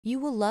You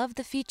will love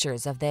the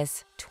features of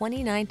this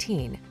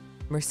 2019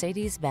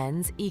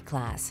 Mercedes-Benz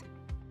E-Class.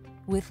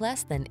 With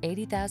less than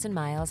 80,000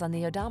 miles on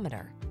the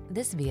odometer,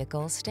 this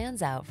vehicle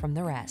stands out from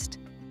the rest.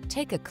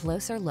 Take a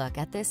closer look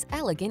at this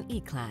elegant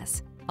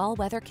E-Class.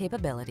 All-weather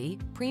capability,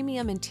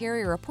 premium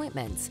interior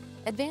appointments,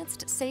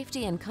 advanced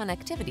safety and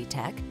connectivity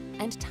tech,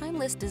 and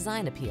timeless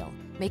design appeal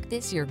make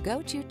this your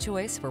go-to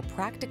choice for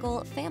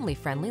practical,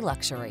 family-friendly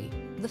luxury.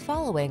 The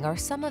following are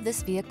some of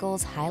this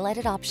vehicle's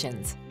highlighted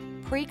options: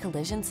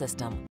 pre-collision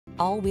system,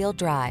 all-wheel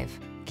drive,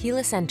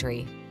 keyless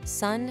entry,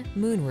 sun,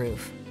 moonroof,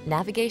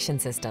 navigation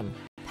system,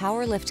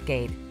 power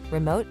liftgate,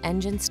 remote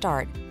engine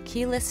start,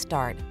 keyless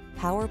start,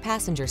 power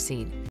passenger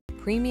seat,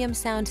 premium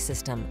sound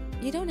system.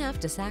 You don't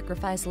have to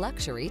sacrifice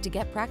luxury to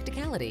get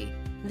practicality.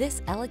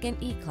 This elegant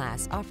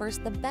E-Class offers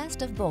the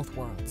best of both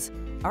worlds.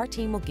 Our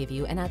team will give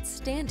you an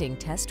outstanding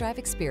test drive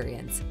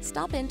experience.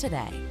 Stop in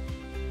today.